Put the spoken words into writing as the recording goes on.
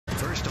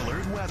First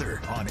Alert Weather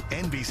on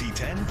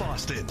NBC10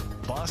 Boston.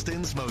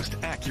 Boston's most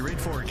accurate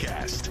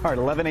forecast. All right,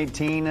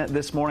 11:18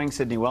 this morning.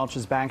 Sydney Welch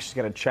is back. She's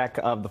got a check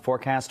of the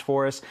forecast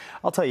for us.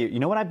 I'll tell you, you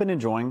know what I've been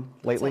enjoying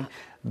lately?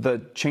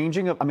 The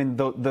changing of,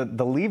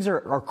 the leaves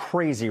are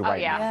crazy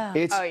right now.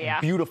 It's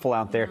beautiful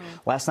out there.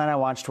 Last night I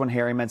watched When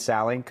Harry Met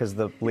Sally because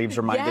the leaves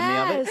reminded me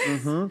of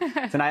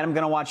it. Tonight I'm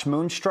going to watch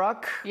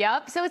Moonstruck.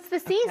 Yep, so it's the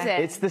season.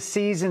 It's the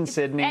season,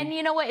 Sydney. And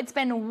you know what? It's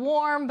been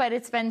warm, but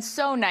it's been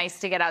so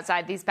nice to get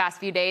outside these past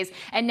few days.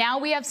 And now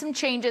we have some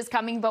changes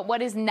coming, but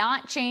what is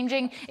not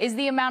changing is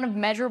the amount of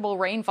measurable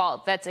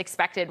rainfall that's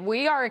expected.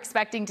 We are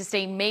expecting to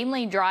stay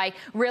mainly dry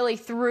really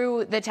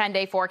through the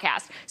 10-day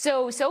forecast.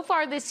 So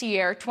far this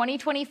year,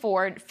 2024,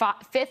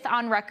 fifth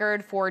on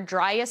record for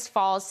driest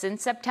fall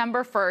since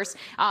September 1st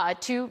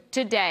to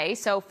today.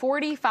 So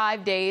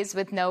 45 days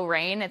with no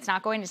rain. It's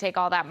not going to take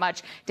all that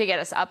much to get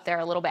us up there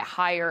a little bit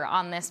higher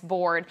on this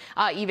board,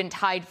 even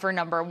tied for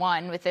number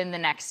one within the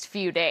next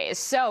few days.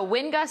 So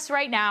wind gusts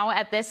right now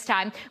at this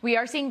time. We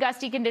are seeing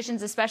gusty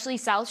conditions, especially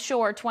South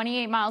Shore,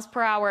 28 miles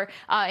per hour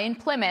in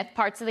Plymouth,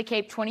 parts of the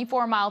Cape,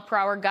 24 mile per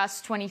hour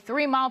gusts,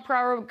 23 mile per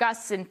hour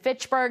gusts in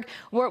Fitchburg.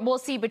 We'll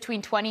see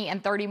between 20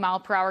 and 30 mile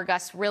per hour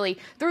gusts really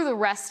through the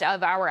rest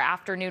of our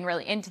afternoon,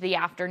 really into the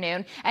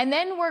afternoon. And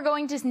then we're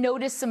going to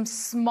notice some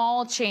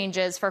small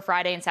changes for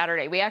Friday and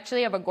Saturday. We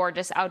actually have a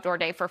gorgeous outdoor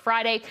day for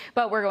Friday,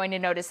 but we're going to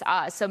notice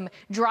some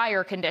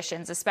drier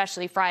conditions,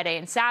 especially Friday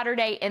and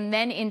Saturday. And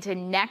then into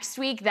next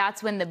week,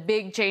 that's when the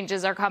big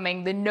changes are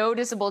coming, the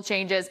noticeable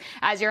changes.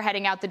 As you're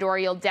heading out the door,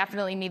 you'll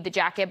definitely need the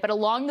jacket. But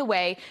along the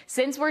way,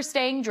 since we're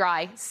staying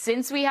dry,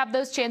 since we have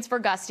those chance for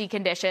gusty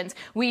conditions,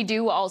 we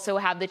do also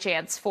have the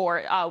chance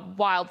for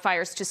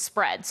wildfires to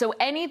spread. So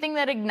anything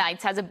that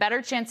ignites has a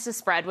better chance to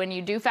spread when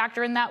you do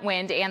factor in that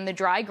wind and the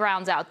dry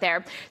grounds out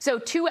there. So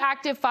 2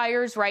 active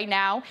fires right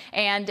now.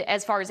 And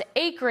as far as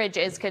acreage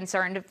is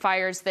concerned,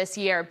 fires this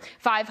year,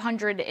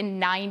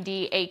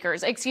 590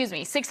 acres,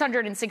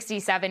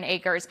 667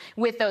 acres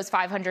with those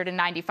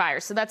 590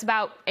 fires. So that's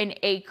about an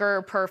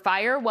acre per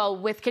fire. Well,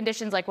 with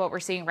conditions like what we're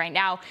seeing right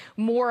now,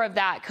 more of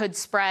that could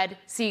spread,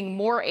 seeing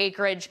more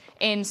acreage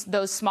in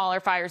those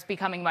smaller fires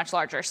becoming much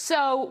larger.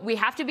 So we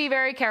have to be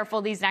very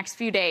careful these next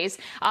few days,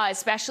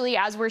 especially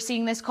as we're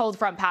seeing this cold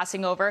front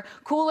passing over.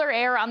 Cooler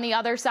air on the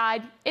other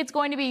side. It's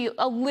going to be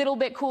a little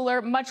bit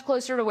cooler, much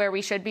closer to where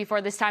we should be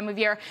for this time of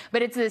year.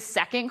 But it's this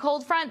second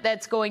cold front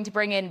that's going to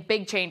bring in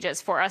big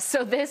changes for us.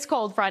 So this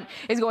cold front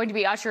is going to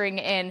be ushering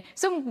in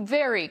some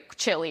very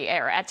chilly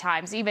air at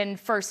times, even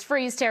first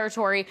freeze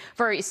territory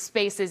for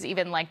spaces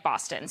even like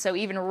Boston. So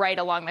even right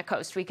along the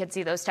coast, we could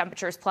see those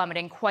temperatures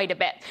plummeting quite a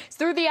bit.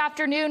 Through the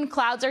afternoon,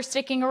 clouds are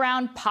sticking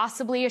around,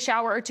 possibly a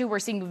shower or two. We're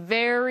seeing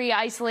very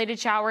isolated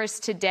showers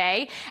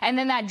today. And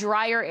then that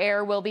drier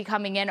air will be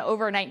coming in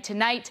overnight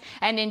tonight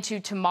and into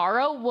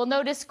tomorrow. We'll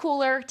notice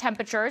cooler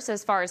temperatures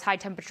as far as high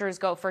temperatures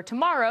go for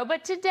tomorrow.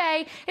 But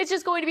today, it's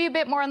just going to be a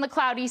bit more on the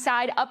cloudy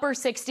side, upper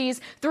 60s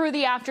through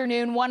the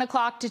afternoon. 1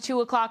 o'clock to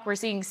 2 o'clock, we're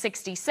seeing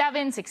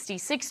 67,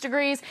 66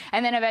 degrees.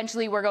 And then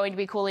eventually we're going to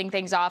be cooling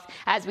things off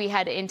as we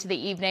head into the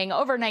evening,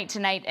 overnight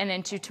tonight and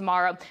into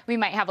tomorrow. We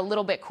might have a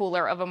little bit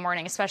cooler of a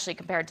morning, especially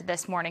compared to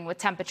this morning with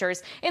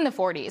temperatures in the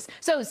 40s.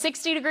 So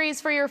 60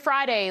 degrees for your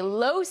Friday,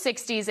 low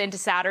 60s into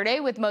Saturday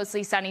with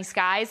mostly sunny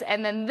skies.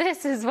 And then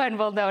this is when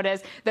we'll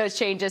notice those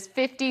changes.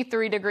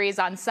 53 degrees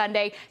on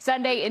Sunday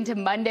into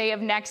Monday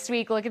of next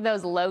week. Look at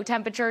those low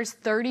temperatures,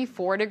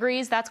 34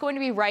 degrees. That's going to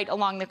be right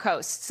along the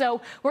coast.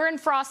 So we're in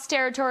frost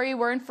territory.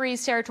 We're in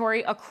freeze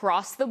territory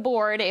across the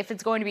board. If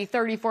it's going to be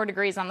 34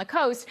 degrees on the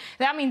coast,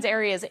 that means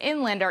areas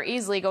inland are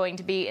easily going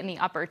to be in the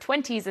upper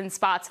 20s in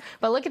spots.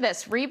 But look at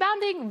this,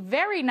 rebounding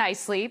very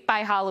nicely by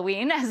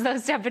Halloween as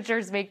those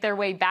temperatures make their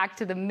way back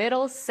to the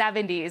middle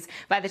 70s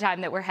by the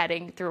time that we're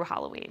heading through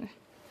Halloween.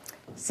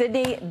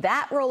 Sydney,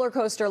 that roller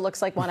coaster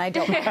looks like one I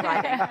don't like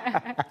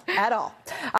riding at all.